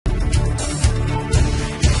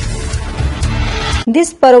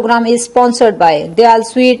This program is sponsored by Dayal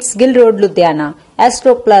Sweets, Gill Road, Ludhiana,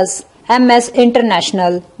 Astro Plus, MS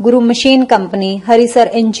International, Guru Machine Company, Harisar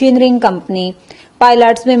Engineering Company,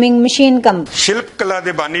 Pilot Swimming Machine Company. शिल्प कला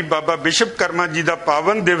दे बानी बाबा विश्वकर्मा जी का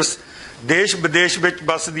पावन दिवस देश विदेश विच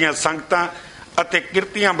बसदियां संगतां अते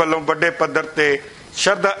किरतियां वालों बड़े पद्धर ते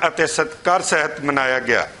श्रद्धा अते सत्कार सहित मनाया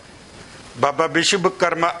गया। बाबा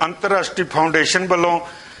विश्वकर्मा अंतरराष्ट्रीय फाउंडेशन वालों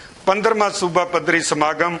 15वां सूबा पद्धरी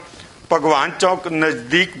समागम भगवान चौक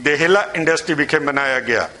नजदीक देहला इंडस्ट्री विखे मनाया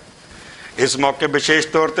गया। इस मौके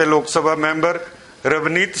विशेष तौर पर लोक सभा मैंबर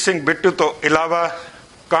रवनीत सिंह बिट्टू तो इलावा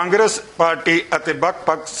कांग्रेस पार्टी अते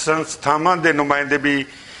वख-वख संस्थावां दे नुमाइंदे भी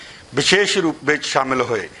विशेष रूप में शामिल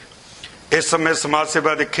होए। इस समय समाज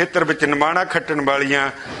सेवा के खेत्र में निमाणा खट्टण वालियां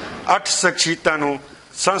 8 शख्सियतां नूं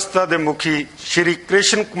संस्था के मुखी श्री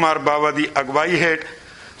कृष्ण कुमार बावा की अगवाई हेठ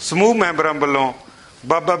समूह मैंबरां वालों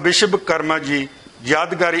बाबा विश्वकर्मा जी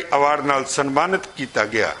यादगारी अवार्ड नाल सन्मानित किया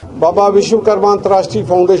गया। बाबा विश्वकर्मा अंतरराष्ट्रीय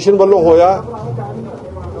फाउंडेशन वालों होया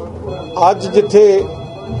अज जिथे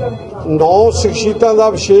 9 शख्सियतां दा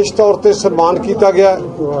विशेष तौर पर सन्मान किया गया,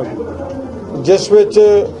 जिस विच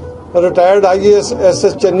रिटायर्ड IAS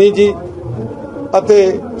SS चन्नी जी अते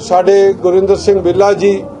साडे गुरिंदर सिंह बिल्ला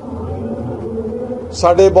जी,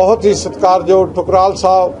 साडे बहुत ही सत्कारयोग ठुकराल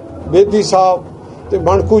साहब, बेदी साहब ते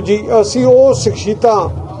मणकू जी, असी वो शख्सियतां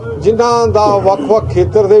जिन्हां दा वख-वख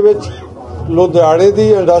खेतर दे विच लुधियाणे दी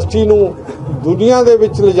इंडस्ट्री नूं दुनिया दे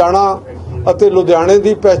विच लिजाणा ਅਤੇ लुधियाणे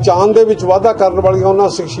की पहचान दे विच वाधा करने वाली उन्हां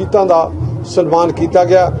शख्सियतां दा सन्मान किया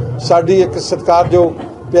गया। साडी एक सत्कारयोग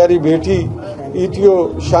प्यारी बेटी ईटीओ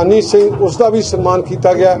शानी सिंह, उसका भी सन्मान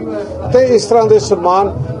किया गया। तो इस तरह के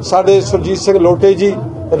सन्मान साडे सुरजीत सिंह लोटे जी,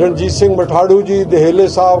 रणजीत सिंह मठाड़ू जी, दहेले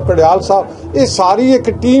साहब, कड़ियाल साहब, ये सारी एक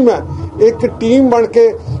टीम है। एक टीम बन के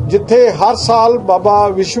जिथे हर साल बाबा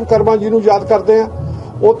विश्वकर्मा जी नूं याद करते हैं,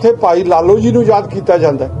 उत्थे भाई लालो जी नूं याद किया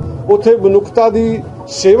जाता है। उत्थे मनुखता की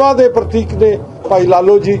सेवा के प्रतीक ने भाई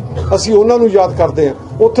लालो जी, असी उन्हां नूं याद करते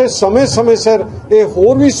हैं। उत्थे समय समय सिर ये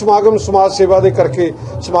होर भी समागम समाज सेवा के करके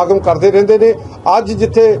समागम करते रहंदे ने। अज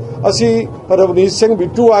जिथे असी रवनीत सिंह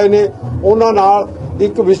बिट्टू आए ने, उन्हां नाल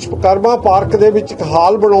एक विश्वकर्मा पार्क दे विच एक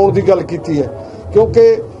हाल बनाउण दी गल कीती है, क्योंकि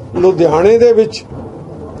लुधियाणे दे विच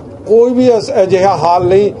कोई भी अजिहा हाल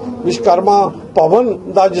नहीं विश्वकर्मा भवन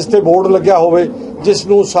का जिसते बोर्ड लग्या होवे,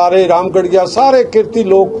 जिसनों सारे रामगढ़िया सारे किरती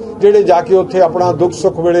लोग जिहड़े जाके उत्थे अपना दुख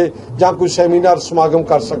सुख वेले जां कोई सैमीनार समागम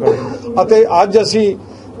कर सकण। अते अज असी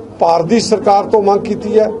भारत दी सरकार तो मंग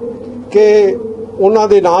कीती है कि उन्हां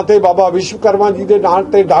दे नां ते बाबा विश्वकर्मा जी दे नां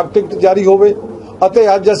ते डाक टिकट जारी होवे। अते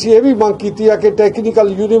अज असी ये भी मंग कीती है कि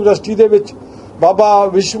टैक्नीकल यूनीवर्सिटी दे विच बाबा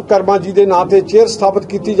विश्वकर्मा जी के नां ते चेयर स्थापित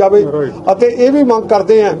की जाए। अते ये भी मंग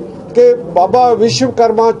करते हैं कि बाबा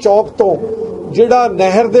विश्वकर्मा चौक तो जिहड़ा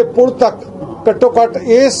नहर दे पुल तक घट्टो घट्ट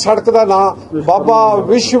इस सड़क का नाम बाबा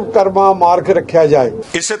विश्वकर्मा मार्ग रखा जाए।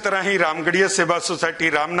 इस तरह ही रामगढ़िया सेवा सोसायटी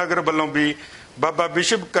रामनगर वालों भी बाबा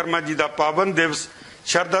विश्वकर्मा जी का पावन दिवस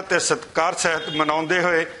श्रद्धा ते सत्कार सहित मनाते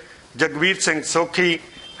हुए जगवीर सिंह सोखी,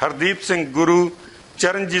 हरदीप सिंह गुरु,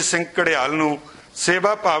 चरणजीत सिंह कड़ियाल नूं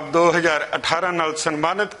सेवा भाव 2018 नाल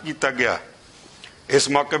सन्मानित किया गया। इस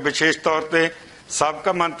मौके विशेष तौर पर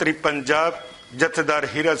साबका मंत्री पंजाब जथेदार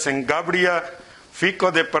हीरा सिंह गाबड़िया, फीको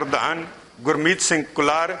के प्रधान गुरमीत सिंह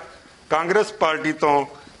कुलार, कांग्रेस पार्टी तो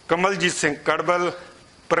कमलजीत सिंह कड़बल,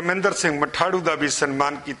 परमिंदर सिंह मठाड़ू का भी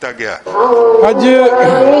सन्मान किया गया। अज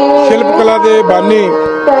शिल्प कला के बानी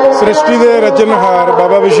सृष्टि के रचनहार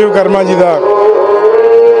बाबा विश्वकर्मा जी का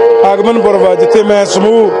आगमन पुरब है, जिथे मैं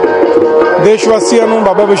समूह देशवासियों नूं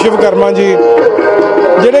बाबा विश्वकर्मा जी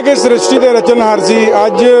जिहड़े कि सृष्टि के रचनहार सी,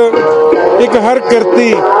 अज एक हर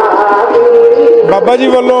किरती बाबा जी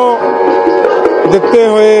वालों दिते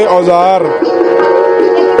हुए औजार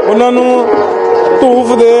उन्होंने धूफ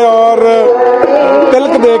दे और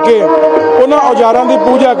तिलक दे के उन्होंने औजारों की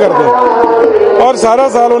पूजा करते और सारा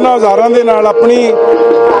साल उन्होंने औजारों के नाल अपनी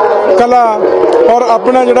कला और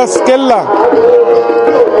अपना जिहड़ा स्किल आ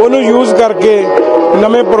उन्होंने यूज करके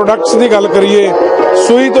नवे प्रोडक्ट्स की गल करिए,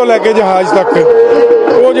 सूई तो लैके जहाज तक,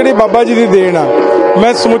 वो जिहड़ी बाबा जी की देन आ।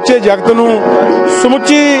 मैं समुचे जगत नूं,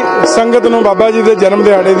 समुची संगत नूं बाबा जी के जन्म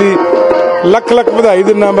दिहाड़े की लख लख बधाई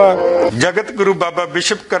दिना वा। जगत गुरु बाबा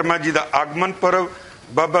विश्वकर्मा जी का आगमन पर्व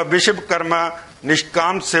बाबा विश्वकर्मा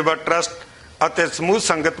निष्काम सेवा ट्रस्ट अते समूह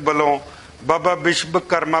संगत वालों बाबा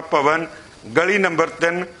विश्वकर्मा भवन गली नंबर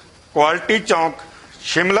 3 क्वालिटी चौक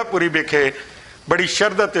शिमलापुरी विखे बड़ी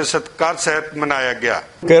श्रद्धा ते सत्कार सहित मनाया गया।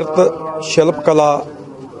 किरत शिल्प कला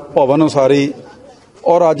भवन उसारी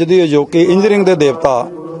और अज की अजोकी इंजीनियरिंग के देवता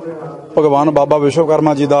भगवान बाबा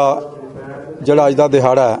विश्वकर्मा जी का जिहड़ा अज का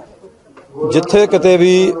दिहाड़ा है, जिथे किते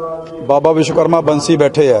भी बाबा विश्वकर्मा बंसी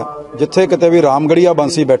बैठे है ਜਿੱਥੇ ਕਿਤੇ ਵੀ ਰਾਮਗੜੀਆ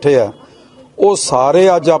ਬੰਸੀ ਬੈਠੇ ਆ, ਉਹ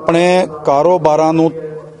ਸਾਰੇ ਅੱਜ ਆਪਣੇ ਕਾਰੋਬਾਰਾਂ ਨੂੰ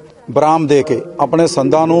ਬਰਾਮ ਦੇ ਕੇ, ਆਪਣੇ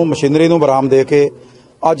ਸੰਦਾਂ ਨੂੰ, ਮਸ਼ੀਨਰੀ ਨੂੰ ਬਰਾਮ ਦੇ ਕੇ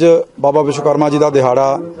ਅੱਜ ਬਾਬਾ ਵਿਸ਼ਵਕਰਮਾ ਜੀ ਦਾ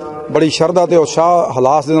ਦਿਹਾੜਾ ਬੜੀ ਸ਼ਰਧਾ ਤੇ ਉਤਸ਼ਾਹ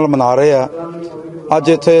ਹਲਾਸ ਦੇ ਨਾਲ ਮਨਾ ਰਹੇ ਆ। ਅੱਜ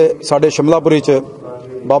ਇੱਥੇ ਸਾਡੇ ਸ਼ਿਮਲਾਪੁਰੀ 'ਚ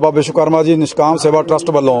ਬਾਬਾ ਵਿਸ਼ਵਕਰਮਾ ਜੀ ਨਿਸ਼ਕਾਮ ਸੇਵਾ ਟਰਸਟ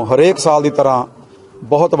ਵੱਲੋਂ ਹਰੇਕ ਸਾਲ ਦੀ ਤਰ੍ਹਾਂ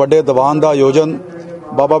ਬਹੁਤ ਵੱਡੇ ਦੀਵਾਨ ਦਾ ਆਯੋਜਨ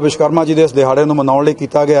ਬਾਬਾ ਵਿਸ਼ਵਕਰਮਾ ਜੀ ਦੇ ਇਸ ਦਿਹਾੜੇ ਨੂੰ ਮਨਾਉਣ ਲਈ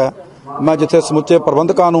ਕੀਤਾ ਗਿਆ। ਮੈਂ ਜਿੱਥੇ ਸਮੁੱਚੇ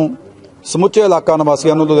ਪ੍ਰਬੰਧਕਾਂ ਨੂੰ, ਸਮੁੱਚੇ ਇਲਾਕਾ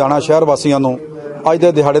ਨਿਵਾਸੀਆਂ ਨੂੰ, ਲੁਧਿਆਣਾ ਸ਼ਹਿਰ ਵਾਸੀਆਂ ਨੂੰ ਅੱਜ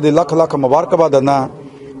ਦੇ ਦਿਹਾੜੇ ਦੀ ਲੱਖ ਲੱਖ ਮੁਬਾਰਕਬਾਦ ਦਿੰਦਾ,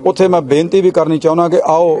 ਉੱਥੇ ਮੈਂ ਬੇਨਤੀ ਵੀ ਕਰਨੀ ਚਾਹੁੰਦਾ ਕਿ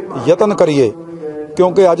ਆਓ ਯਤਨ ਕਰੀਏ,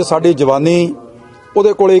 ਕਿਉਂਕਿ ਅੱਜ ਸਾਡੀ ਜਵਾਨੀ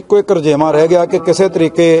ਉਹਦੇ ਕੋਲ ਇੱਕੋ ਇੱਕ ਰੁਝੇਵਾਂ ਰਹਿ ਗਿਆ ਕਿ ਕਿਸੇ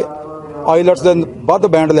ਤਰੀਕੇ ਆਈਲੈਟਸ ਦੇ ਵੱਧ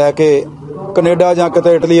ਬੈਂਡ ਲੈ ਕੇ ਕੈਨੇਡਾ ਜਾਂ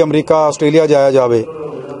ਕਿਤੇ ਇਟਲੀ, ਅਮਰੀਕਾ, ਆਸਟ੍ਰੇਲੀਆ ਜਾਇਆ ਜਾਵੇ।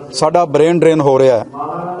 ਸਾਡਾ ਬ੍ਰੇਨ ਡਰੇਨ ਹੋ ਰਿਹਾ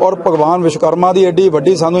ਔਰ ਭਗਵਾਨ ਵਿਸ਼ਵਕਰਮਾ ਦੀ ਐਡੀ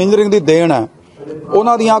ਵੱਡੀ ਸਾਨੂੰ ਇੰਜੀਨੀਅਰਿੰਗ ਦੀ ਦੇਣ ਹੈ।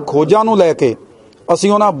 ਉਹਨਾਂ ਦੀਆਂ ਖੋਜਾਂ ਨੂੰ ਲੈ ਕੇ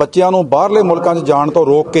ਅਸੀਂ ਉਹਨਾਂ ਬੱਚਿਆਂ ਨੂੰ ਬਾਹਰਲੇ ਮੁਲਕਾਂ 'ਚ ਜਾਣ ਤੋਂ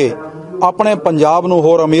ਰੋਕ ਕੇ ਆਪਣੇ ਪੰਜਾਬ ਨੂੰ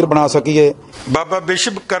ਹੋਰ ਅਮੀਰ ਬਣਾ ਸਕੀਏ। ਬਾਬਾ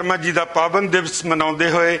ਵਿਸ਼ਵਕਰਮਾ ਜੀ ਦਾ ਪਾਵਨ ਦਿਵਸ ਮਨਾਉਂਦੇ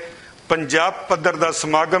ਹੋਏ ਪੰਜਾਬ ਪੱਧਰ ਦਾ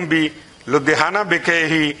ਸਮਾਗਮ ਵੀ ਲੁਧਿਆਣਾ ਵਿਖੇ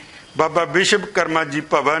ਹੀ ਬਾਬਾ ਵਿਸ਼ਵਕਰਮਾ ਜੀ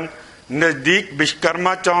ਭਵਨ ਨਜ਼ਦੀਕ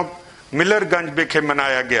ਵਿਸ਼ਕਰਮਾ ਚੌਂਕ ਮਿਲਰਗੰਜ ਵਿਖੇ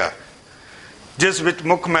ਮਨਾਇਆ ਗਿਆ, ਜਿਸ ਵਿੱਚ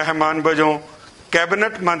ਮੁੱਖ ਮਹਿਮਾਨ ਵਜੋਂ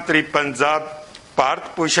ਕੈਬਨਿਟ ਮੰਤਰੀ ਪੰਜਾਬ ਭਾਰਤ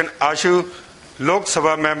ਭੂਸ਼ਣ ਆਸ਼ੂ, ਲੋਕ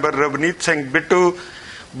ਸਭਾ ਮੈਂਬਰ ਰਵਨੀਤ ਸਿੰਘ ਬਿੱਟੂ,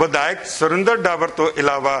 ਵਿਧਾਇਕ ਸੁਰਿੰਦਰ ਡਾਵਰ ਤੋਂ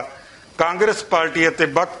ਇਲਾਵਾ ਕਾਂਗਰਸ ਪਾਰਟੀ ਅਤੇ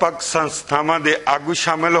ਵੱਖ-ਵੱਖ ਸੰਸਥਾਵਾਂ ਦੇ ਆਗੂ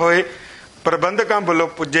ਸ਼ਾਮਲ ਹੋਏ। ਪ੍ਰਬੰਧਕਾਂ ਵੱਲੋਂ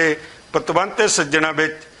ਪੁੱਜੇ ਪਤਵੰਤੇ ਸੱਜਣਾ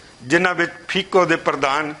ਵਿੱਚ, ਜਿਨ੍ਹਾਂ ਵਿੱਚ ਫੀਕੋ ਦੇ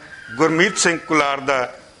ਪ੍ਰਧਾਨ ਗੁਰਮੀਤ ਸਿੰਘ ਕੁਲਾਰ ਦਾ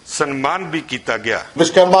ਸਨਮਾਨ ਵੀ ਕੀਤਾ ਗਿਆ।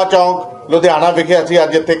 ਵਿਸ਼ਕਰਮਾ ਚੌਂਕ ਲੁਧਿਆਣਾ ਵਿਖੇ ਅਸੀਂ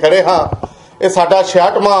ਅੱਜ ਇੱਥੇ ਖੜੇ ਹਾਂ। ਇਹ ਸਾਡਾ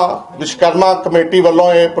 66ਵਾਂ ਵਿਸ਼ਕਰਮਾ ਕਮੇਟੀ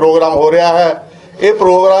ਵੱਲੋਂ ਇਹ ਪ੍ਰੋਗਰਾਮ ਹੋ ਰਿਹਾ ਹੈ। ਇਹ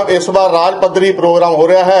ਪ੍ਰੋਗਰਾਮ ਇਸ ਵਾਰ ਰਾਜ ਪੱਧਰੀ ਪ੍ਰੋਗਰਾਮ ਹੋ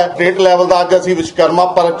ਰਿਹਾ ਹੈ। ਸਟੇਟ ਲੈਵਲ ਦਾ ਅੱਜ ਅਸੀਂ ਵਿਸ਼ਕਰਮਾ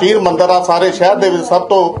ਪ੍ਰਾਚੀਨ ਮੰਦਿਰ ਆ, ਸਾਰੇ ਸ਼ਹਿਰ ਦੇ ਵਿੱਚ ਸਭ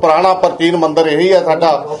ਤੋਂ ਪੁਰਾਣਾ ਪ੍ਰਾਚੀਨ ਮੰਦਿਰ ਇਹੀ ਹੈ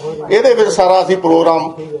ਸਾਡਾ। ਇਹਦੇ ਵਿੱਚ ਸਾਰਾ ਅਸੀਂ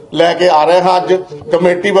ਪ੍ਰੋਗਰਾਮ ਲੈ ਕੇ ਆ ਰਹੇ ਹਾਂ। ਅੱਜ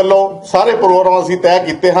ਕਮੇਟੀ ਵੱਲੋਂ ਸਾਰੇ ਪ੍ਰੋਗਰਾਮ ਅਸੀਂ ਤੈਅ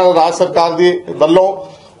ਕੀਤੇ ਹਨ ਰਾਜ ਸਰਕਾਰ ਦੀ ਵੱਲੋਂ,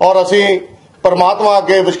 ਔਰ ਅਸੀਂ ਪਰਮਾਤਮਾ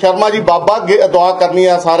ਅੱਗੇ ਵਿਸ਼ਵਕਰਮਾ ਜੀ ਬਾਬਾ ਅੱਗੇ ਦੁਆ ਕਰਨੀ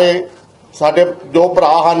ਆ। ਸਾਰੇ ਸਾਡੇ ਜੋ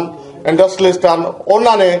ਭਰਾ ਹਨ, ਇੰਡਸਟਰੀਅਲਿਸਟ ਹਨ,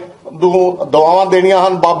 ਉਹਨਾਂ ਨੇ ਦੁਆਵਾਂ ਦੇਣੀਆਂ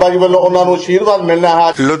ਹਨ ਬਾਬਾ ਜੀ ਵੱਲੋਂ, ਉਹਨਾਂ ਨੂੰ ਆਸ਼ੀਰਵਾਦ ਮਿਲਣਾ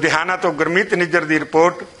ਹੈ। ਲੁਧਿਆਣਾ ਤੋਂ ਗੁਰਮੀਤ ਨਿੱਜਰ ਦੀ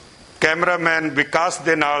ਰਿਪੋਰਟ, ਕੈਮਰਾਮੈਨ ਵਿਕਾਸ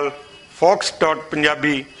ਦੇ ਨਾਲ,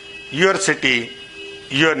 ਫੌਕਸ.ਪੰਜਾਬੀ, ਯੂਅਰ ਸਿਟੀ,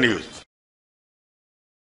 ਯੂਅਰ ਨਿਊਜ਼।